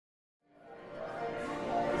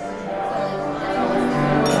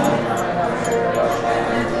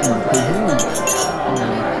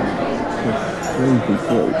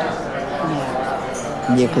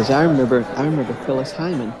Yeah, because I remember Phyllis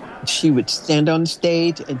Hyman. She would stand on the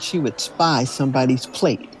stage and she would spy somebody's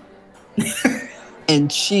plate.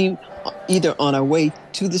 And she, either on her way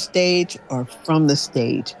to the stage or from the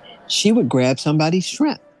stage, she would grab somebody's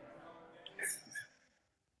shrimp.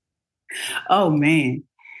 Oh, man.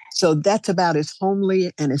 So that's about as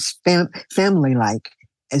homely and as family-like,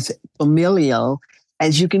 as familial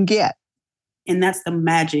as you can get. And that's the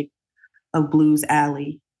magic of Blues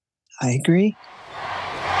Alley. I agree.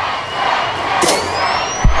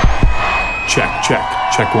 Check,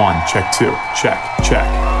 check. Check one, check two. Check, check.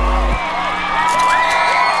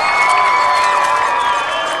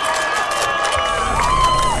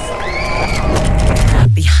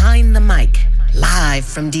 Behind the Mic, live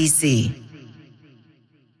from DC.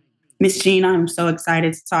 Miss Jean, I'm so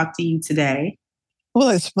excited to talk to you today. Well,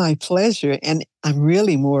 it's my pleasure. And I'm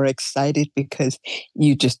really more excited because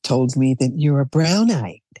you just told me that you're a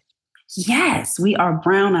brown-eyed. Yes, we are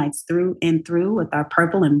brown-eyed through and through with our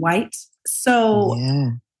purple and white. So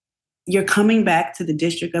You're coming back to the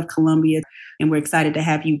District of Columbia, and we're excited to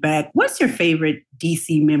have you back. What's your favorite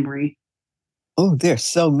DC memory? Oh, there's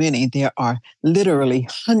so many. There are literally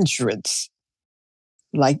hundreds.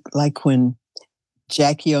 Like when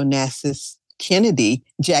Jackie Kennedy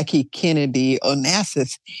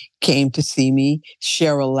Onassis came to see me.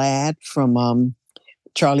 Cheryl Ladd from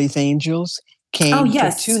Charlie's Angels came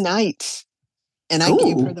for 2 nights. And I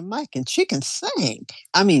gave her the mic, and she can sing.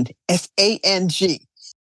 I mean, sang.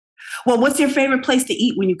 Well, what's your favorite place to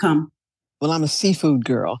eat when you come? Well, I'm a seafood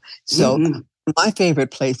girl. So my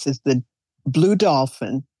favorite place is the Blue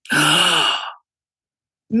Dolphin.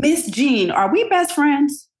 Miss Jean, are we best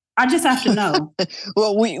friends? I just have to know.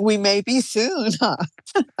 Well, we may be soon, huh?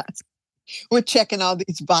 We're checking all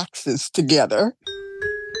these boxes together.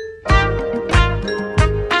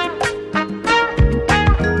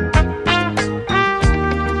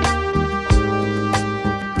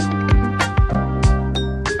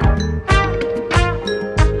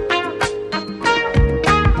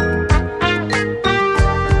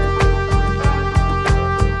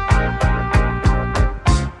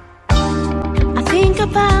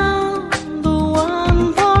 About the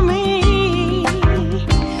one for me,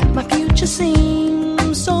 my future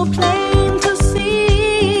seems so plain to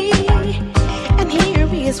see, and here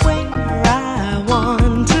is where I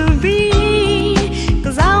want to be,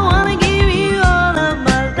 'cause I want to give you all of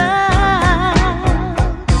my love.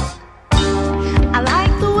 I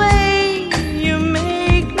like the way you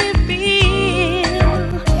make me feel.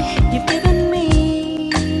 You've given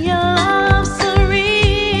me your love so real.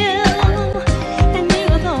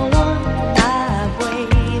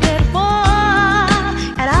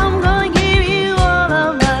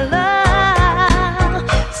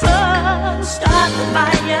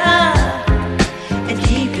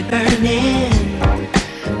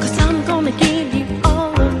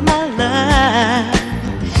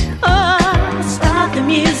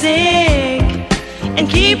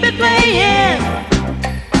 Keep it playing,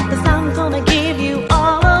 'cause I'm gonna give you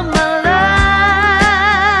all of my love.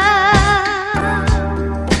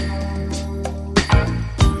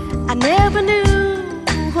 I never knew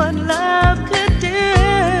what love could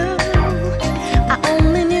do. I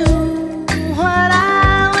only knew what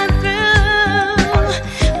I went through.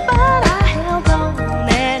 But I held on,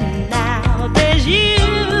 and now there's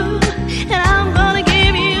you, and I'm gonna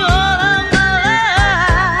give you all of my love.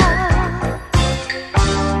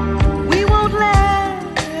 We won't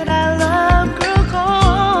let our love grow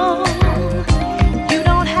cold. You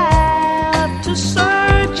don't have to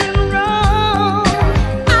search and roam.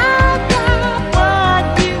 I've got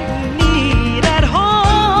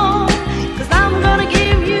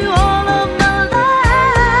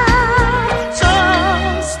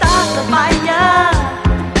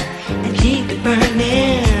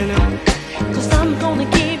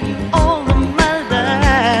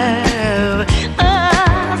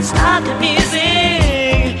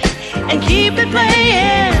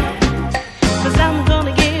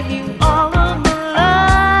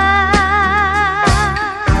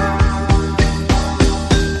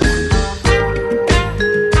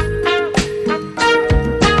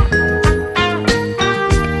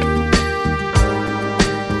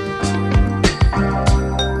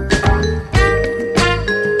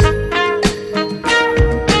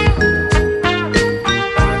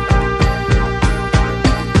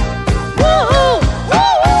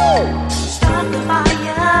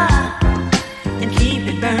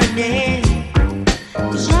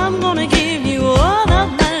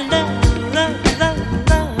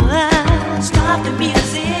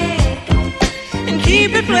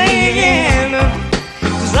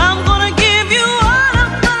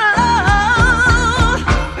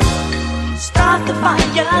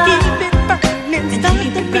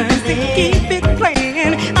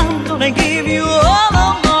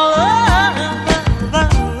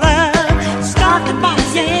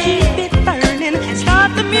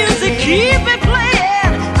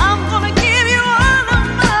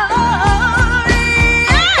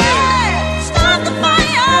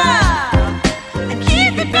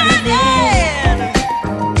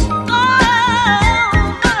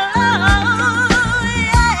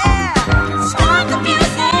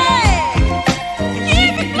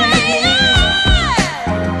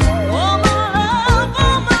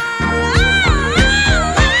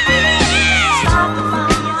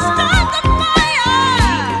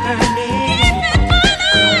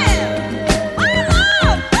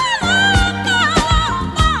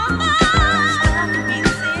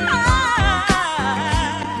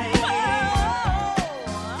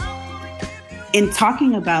in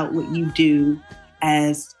talking about what you do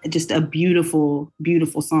as just a beautiful,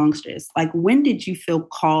 beautiful songstress, like when did you feel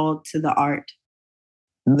called to the art?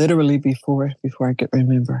 Literally before I could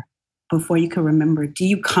remember. Before you could remember. Do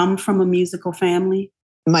you come from a musical family?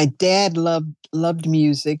 My dad loved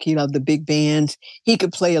music. He loved the big bands. He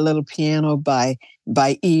could play a little piano by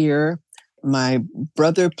ear. My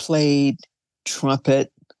brother played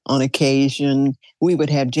trumpet on occasion. We would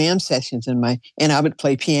have jam sessions and I would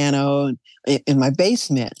play piano in my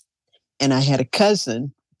basement. And I had a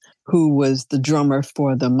cousin who was the drummer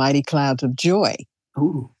for the Mighty Clouds of Joy.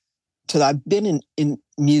 Ooh. So I've been in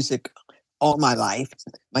music all my life.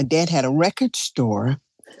 My dad had a record store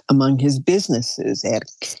among his businesses, had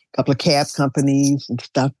a couple of cab companies and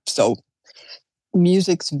stuff. So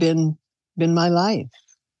music's been my life.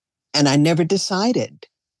 And I never decided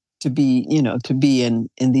to be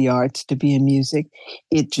in the arts, to be in music.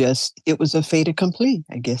 It was a fait accompli.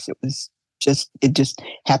 I guess it just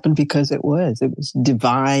happened because it was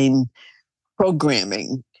divine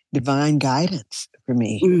programming, divine guidance for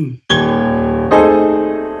me. Mm.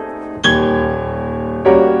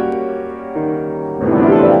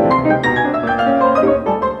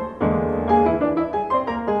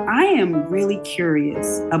 I am really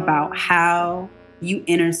curious about how you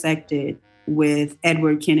intersected with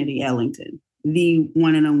Edward Kennedy Ellington, the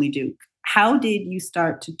one and only Duke. How did you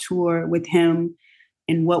start to tour with him,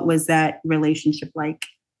 and what was that relationship like?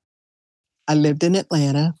 I lived in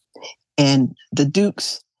Atlanta, and the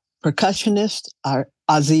Duke's percussionist are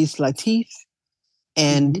Aziz Latif,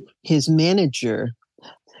 and his manager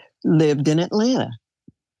lived in Atlanta.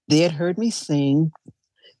 They had heard me sing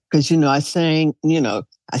because, I sang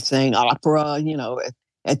opera,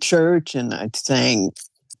 at church, and I sang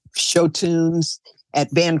show tunes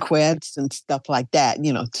at banquets and stuff like that,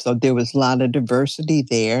 so there was a lot of diversity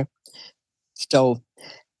there. So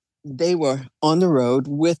they were on the road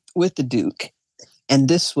with the Duke, and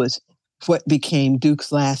this was what became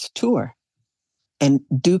Duke's last tour. And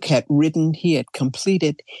Duke he had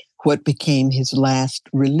completed what became his last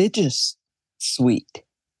religious suite.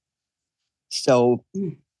 So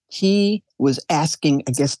he was asking,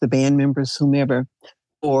 I guess, the band members, whomever,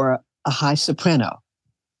 for a high soprano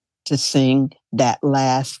to sing that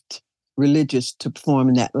to perform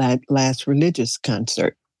in that last religious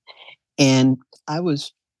concert. And I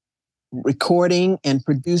was recording and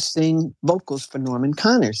producing vocals for Norman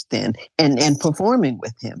Connors then, and performing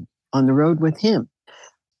with him, on the road with him.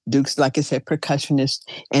 Duke's, like I said, percussionist,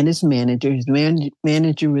 and his manager. His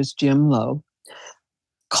manager was Jim Lowe,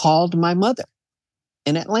 called my mother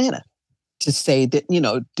in Atlanta to say that,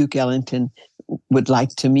 Duke Ellington would like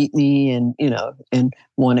to meet me and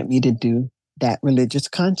wanted me to do that religious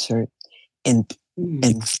concert. And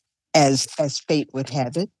as fate would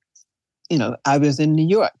have it, I was in New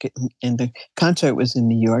York, and the concert was in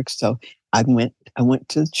New York. So I went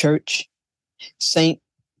to the church, St.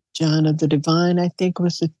 John of the Divine, I think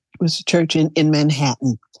was a church in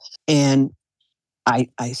Manhattan. And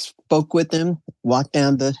I spoke with him, walked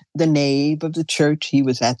down the nave of the church. He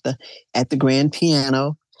was at the grand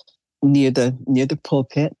piano near the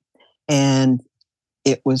pulpit. And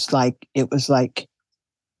it was like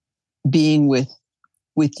being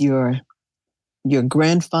with your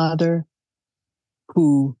grandfather,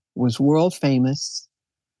 who was world famous,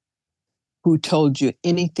 who told you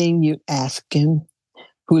anything you asked him,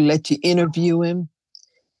 who let you interview him,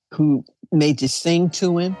 who made you sing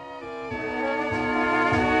to him.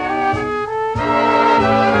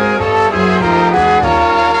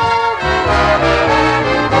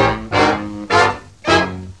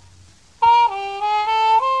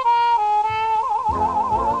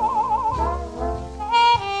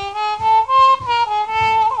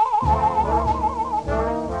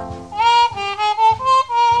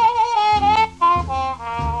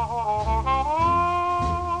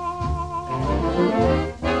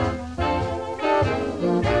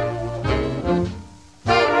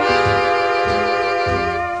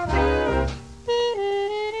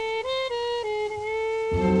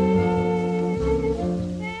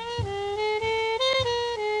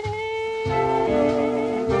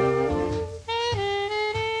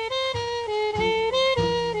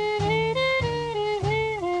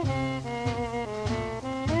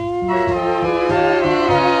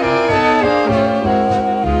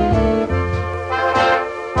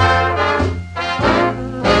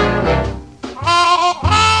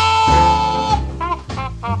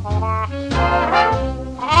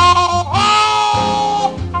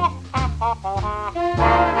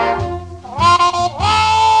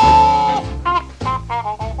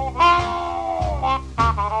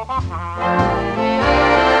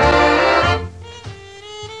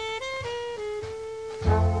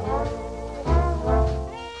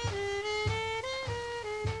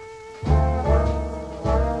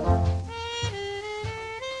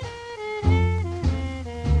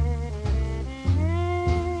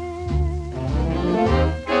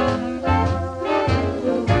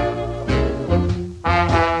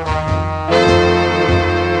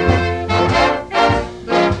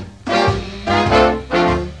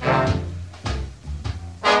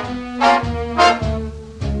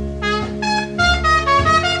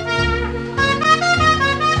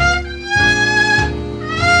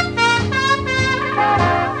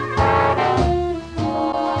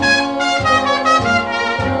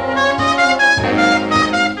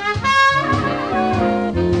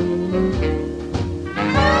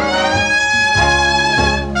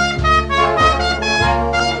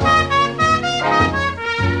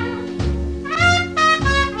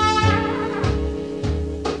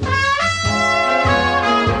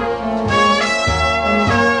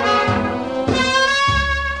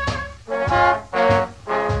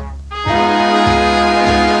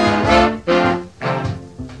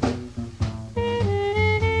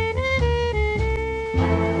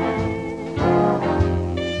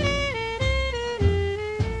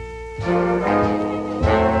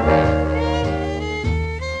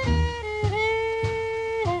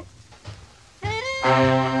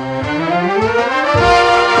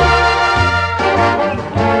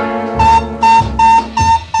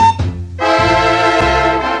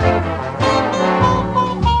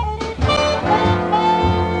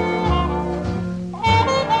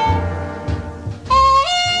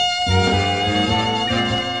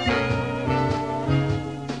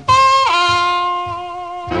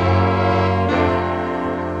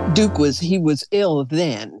 he was ill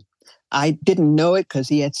then. I didn't know it because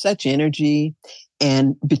he had such energy.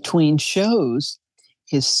 And between shows,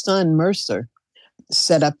 his son Mercer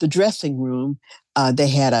set up the dressing room. They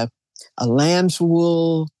had a lamb's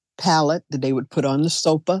wool pallet that they would put on the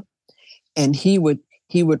sofa, and he would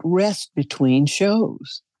rest between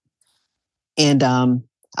shows. And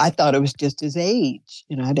I thought it was just his age.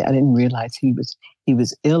 I didn't realize he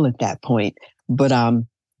was ill at that point. But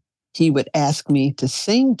he would ask me to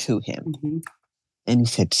sing to him. Mm-hmm. And he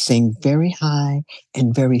said, sing very high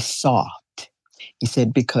and very soft. He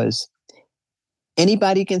said, because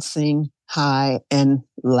anybody can sing high and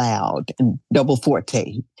loud and double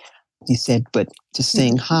forte. He said, but to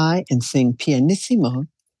sing high and sing pianissimo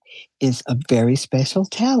is a very special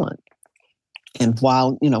talent. And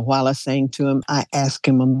while I sang to him, I asked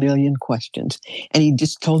him a million questions, and he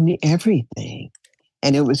just told me everything.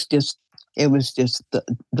 And it was just the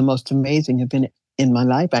most amazing event in my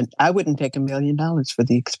life. I wouldn't take $1 million for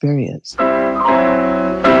the experience.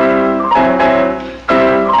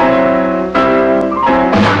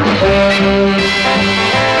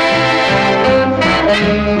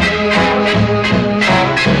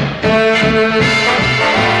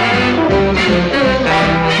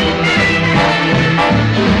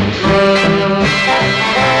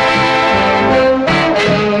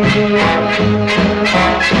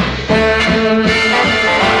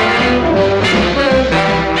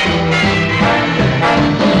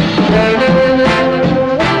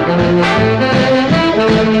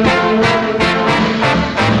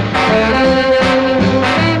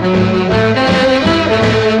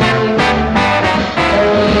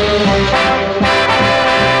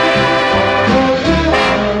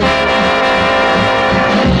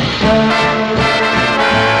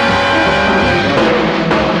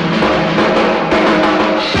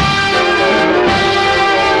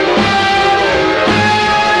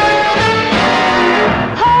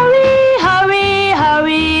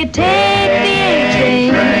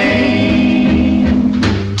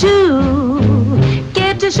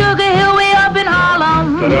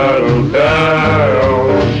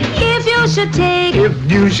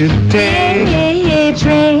 Should take a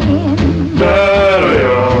train.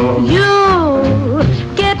 You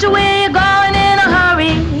get to where you're going in a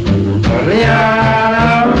hurry.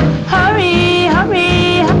 Hurry,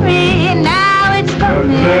 hurry, hurry. Now it's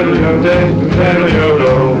coming.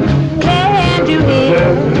 Can't you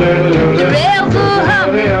hear the rails are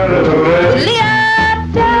humming?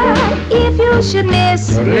 If you should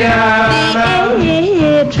miss the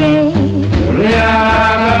A train,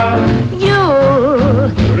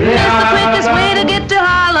 it's the quickest way to get to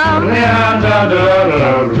Harlem.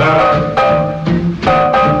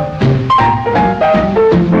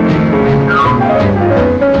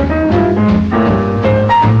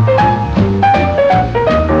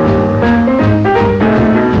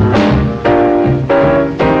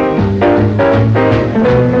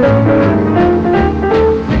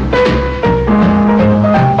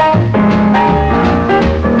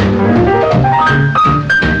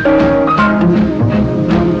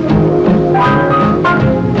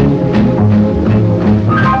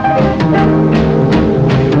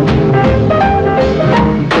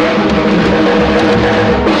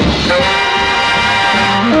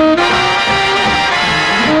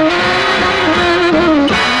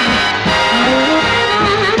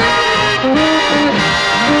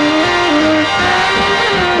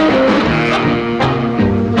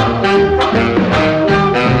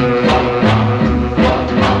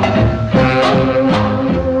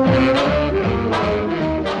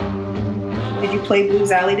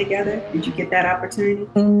 Together? Did you get that opportunity?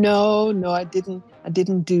 No, I didn't. I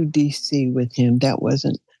didn't do DC with him. That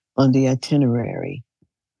wasn't on the itinerary.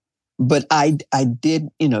 But I did,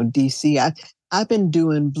 DC. I've been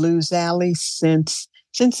doing Blues Alley since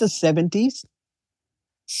the 70s.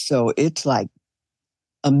 So it's like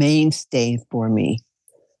a mainstay for me.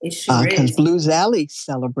 It sure is. Because Blues Alley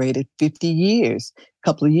celebrated 50 years a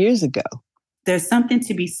couple of years ago. There's something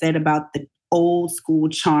to be said about the old school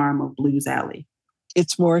charm of Blues Alley.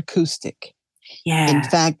 It's more acoustic. Yeah. In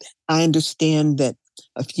fact, I understand that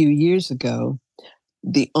a few years ago,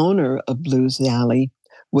 the owner of Blues Alley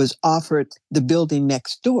was offered the building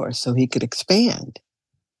next door so he could expand.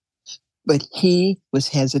 But he was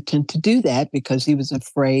hesitant to do that because he was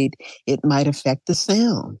afraid it might affect the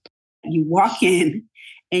sound. You walk in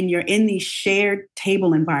and you're in these shared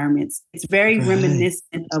table environments. It's very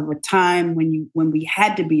reminiscent of a time when we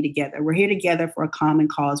had to be together. We're here together for a common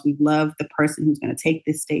cause. We love the person who's going to take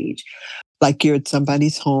this stage. Like you're at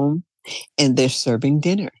somebody's home and they're serving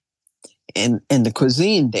dinner. And the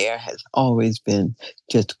cuisine there has always been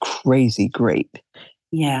just crazy great.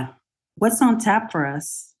 Yeah. What's on tap for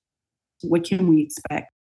us? What can we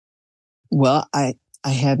expect? Well, I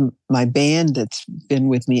have my band that's been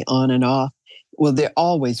with me on and off. Well, they're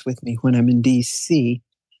always with me when I'm in DC.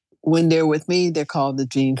 When they're with me, they're called the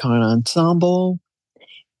Jean Carn Ensemble.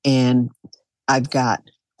 And I've got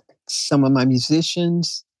some of my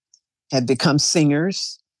musicians have become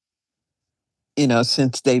singers,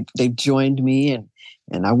 since they've joined me,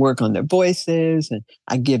 and I work on their voices, and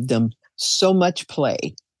I give them so much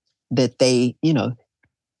play that they,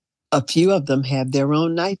 a few of them have their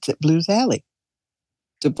own nights at Blues Alley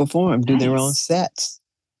to perform, do their own sets.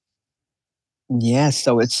 Yeah,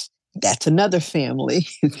 so that's another family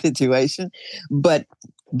situation. But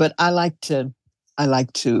I like to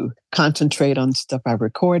concentrate on stuff I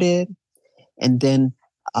recorded, and then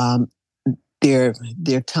there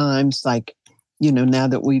are times like, now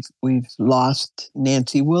that we've lost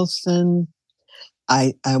Nancy Wilson,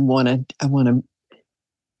 I want to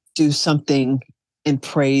do something in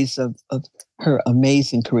praise of her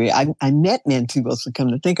amazing career. I met Nancy Wilson, come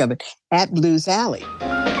to think of it, at Blues Alley.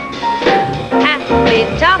 Happy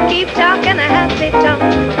talk, keep talking a happy talk.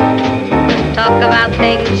 Talk about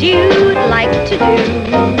things you'd like to do.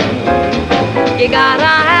 You gotta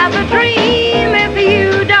have a dream. If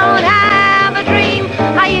you don't have a dream,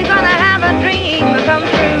 how you gonna have a dream come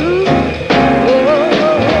true?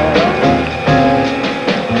 Whoa.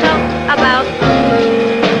 Talk about the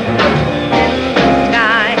moon in the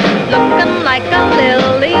sky, looking like a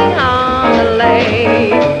lily on the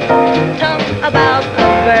lake. Talk about a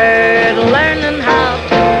bird learning how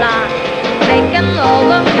to fly, making all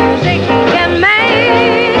the music he can make.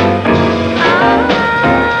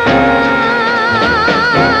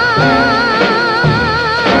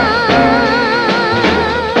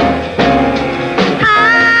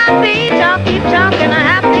 Happy talk, keep talking a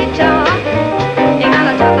happy talk. You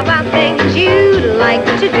gotta talk about things you'd like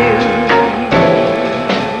to do.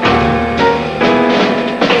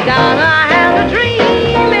 You gotta have a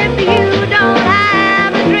dream. If you don't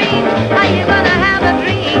have a dream, how you gonna have a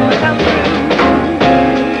dream come true?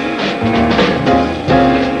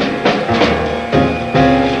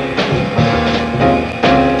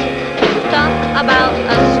 Talk about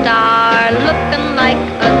a star looking like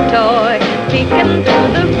a toy, peeking through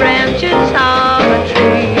the branches of a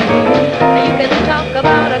tree. You can talk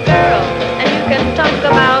about a girl, and you can talk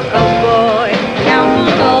about a boy,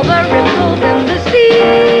 counting all the ripples in the sea.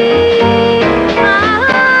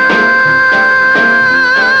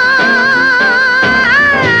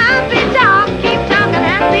 Happy talk, keep talking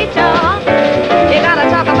happy talk. You gotta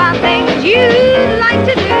talk about things you'd like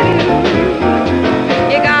to do.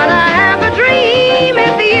 You gotta have a dream.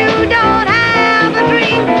 If you don't have a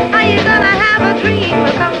dream, how you gonna have a dream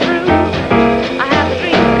come true? I have a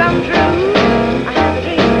dream come true. I have a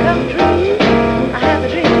dream come true. I have a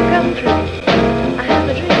dream come true. I have a dream come true. I have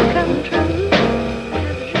a dream come true.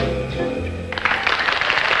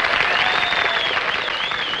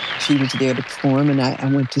 She was there to perform, and I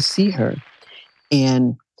went to see her.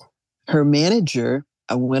 And her manager,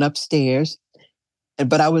 I went upstairs,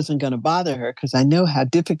 but I wasn't going to bother her because I know how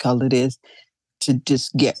difficult it is to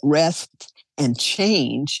just get rest and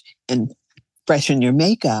change and freshen your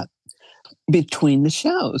makeup between the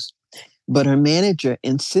shows. But her manager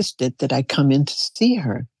insisted that I come in to see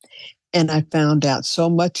her. And I found out so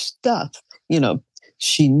much stuff.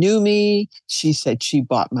 She knew me. She said she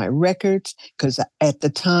bought my records because at the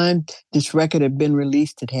time this record had been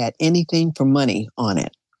released, it had Anything for Money on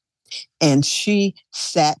it. And she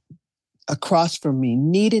sat across from me,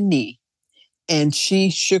 knee to knee, and she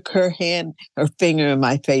shook her finger in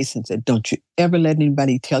my face and said, "Don't you ever let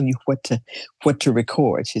anybody tell you what to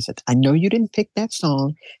record." She said, "I know you didn't pick that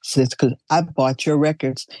song." She says, "Because I bought your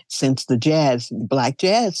records since the black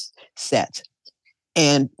jazz sets."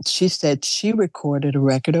 And she said she recorded a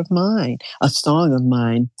record of mine, a song of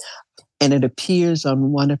mine, and it appears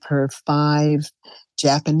on one of her 5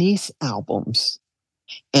 Japanese albums.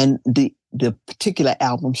 And the particular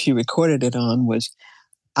album she recorded it on was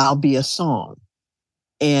I'll Be a Song.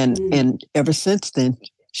 And ever since then,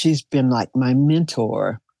 she's been like my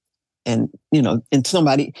mentor. And, and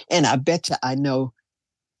somebody, and I bet you I know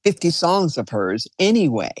 50 songs of hers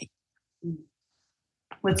anyway.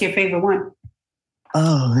 What's your favorite one?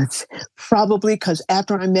 Oh, it's probably because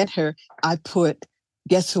after I met her, I put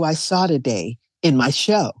Guess Who I Saw Today in my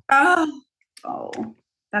show. Oh,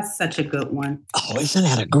 that's such a good one. Oh, isn't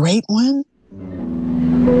that a great one?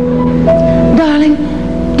 Darling,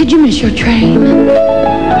 did you miss your train?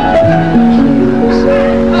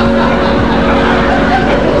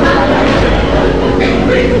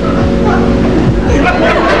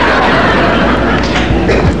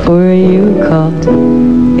 Were you caught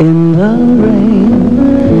in the the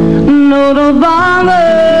rain. No, don't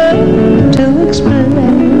bother to explain.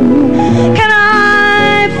 Can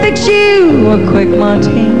I fix you a quick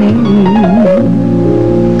martini?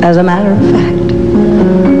 As a matter of fact,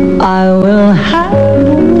 I will have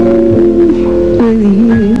with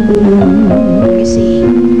you.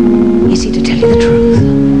 You see, to tell you the truth,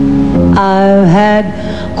 I've had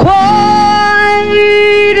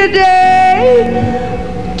quite a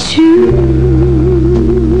day too.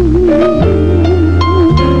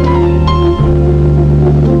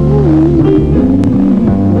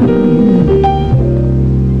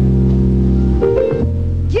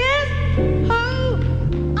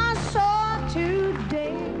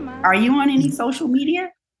 Are you on any social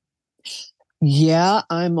media? Yeah,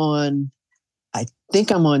 I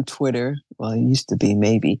think I'm on Twitter. Well, I used to be,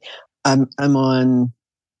 maybe. I'm on,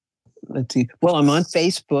 let's see. Well, I'm on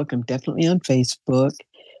Facebook. I'm definitely on Facebook.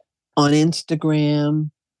 On Instagram,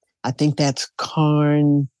 I think that's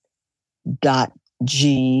Carn.Jean,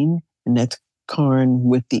 and that's Carn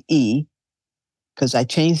with the E, because I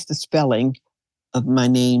changed the spelling of my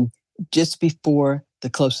name just before the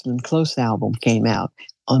Closer Than Close album came out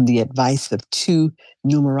on the advice of two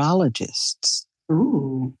numerologists.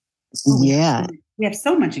 Ooh. Yeah. We have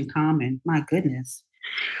so much in common. My goodness.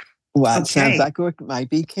 Well, it sounds like it might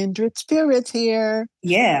be kindred spirits here.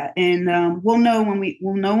 Yeah, and we'll know when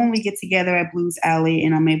we get together at Blues Alley,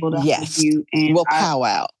 and I'm able to hold you. And we'll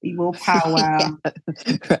powwow. We'll powwow.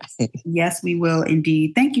 Right. Yes, we will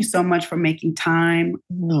indeed. Thank you so much for making time.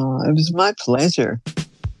 No, it was my pleasure.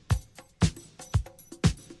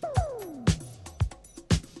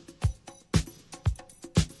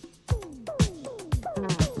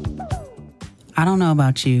 I don't know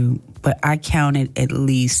about you, but I counted at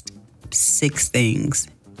least 6 things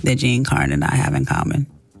that Jean Carn and I have in common.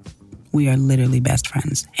 We are literally best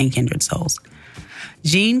friends and kindred souls.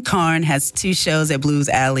 Jean Carn has 2 shows at Blues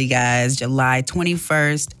Alley, guys, July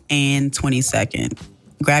 21st and 22nd.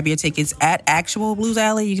 Grab your tickets at actual Blues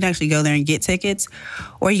Alley. You can actually go there and get tickets,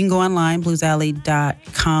 or you can go online,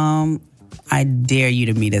 bluesalley.com. I dare you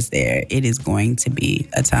to meet us there. It is going to be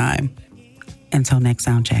a time. Until next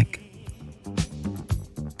sound check.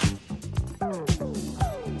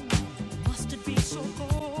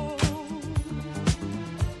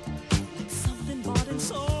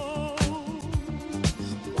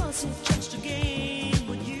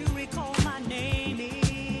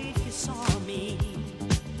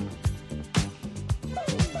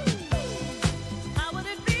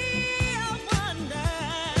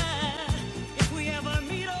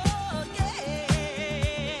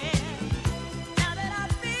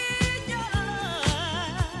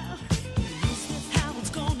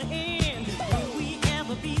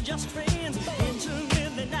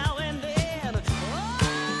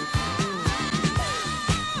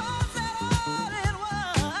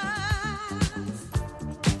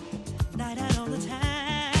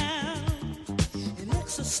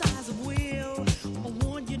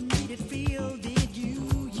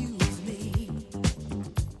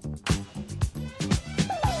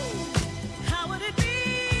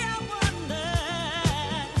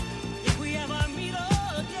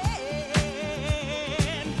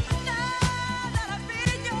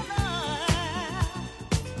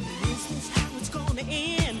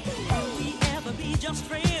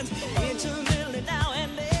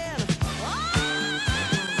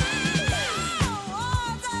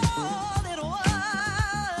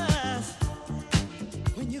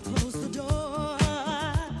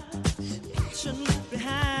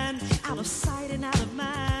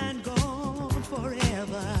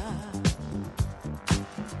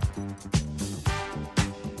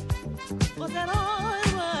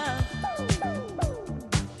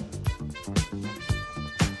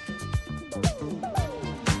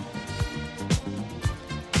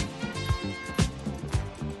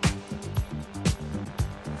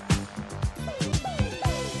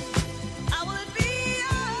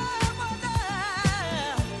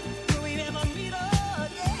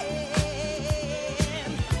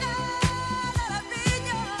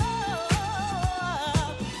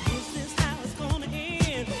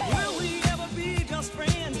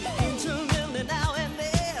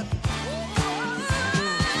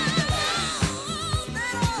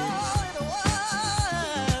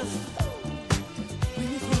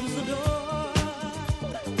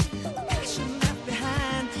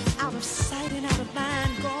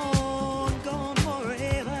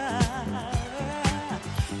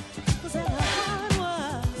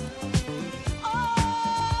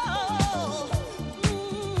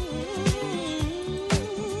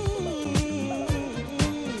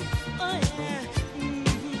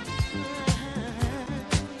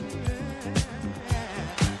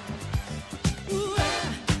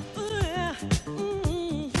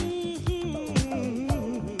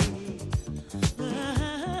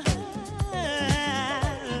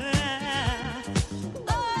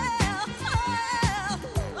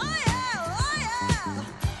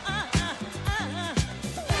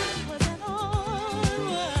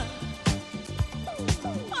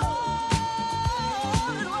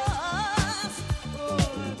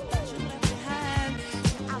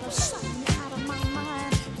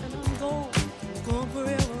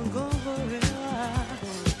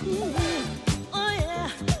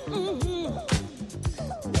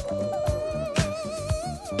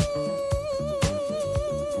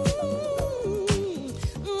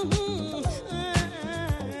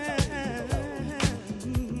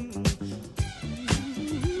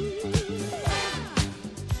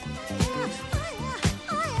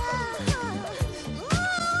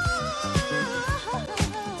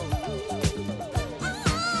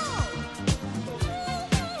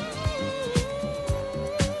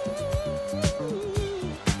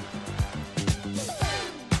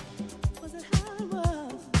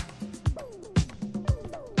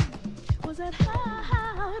 Was that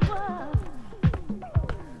how it was?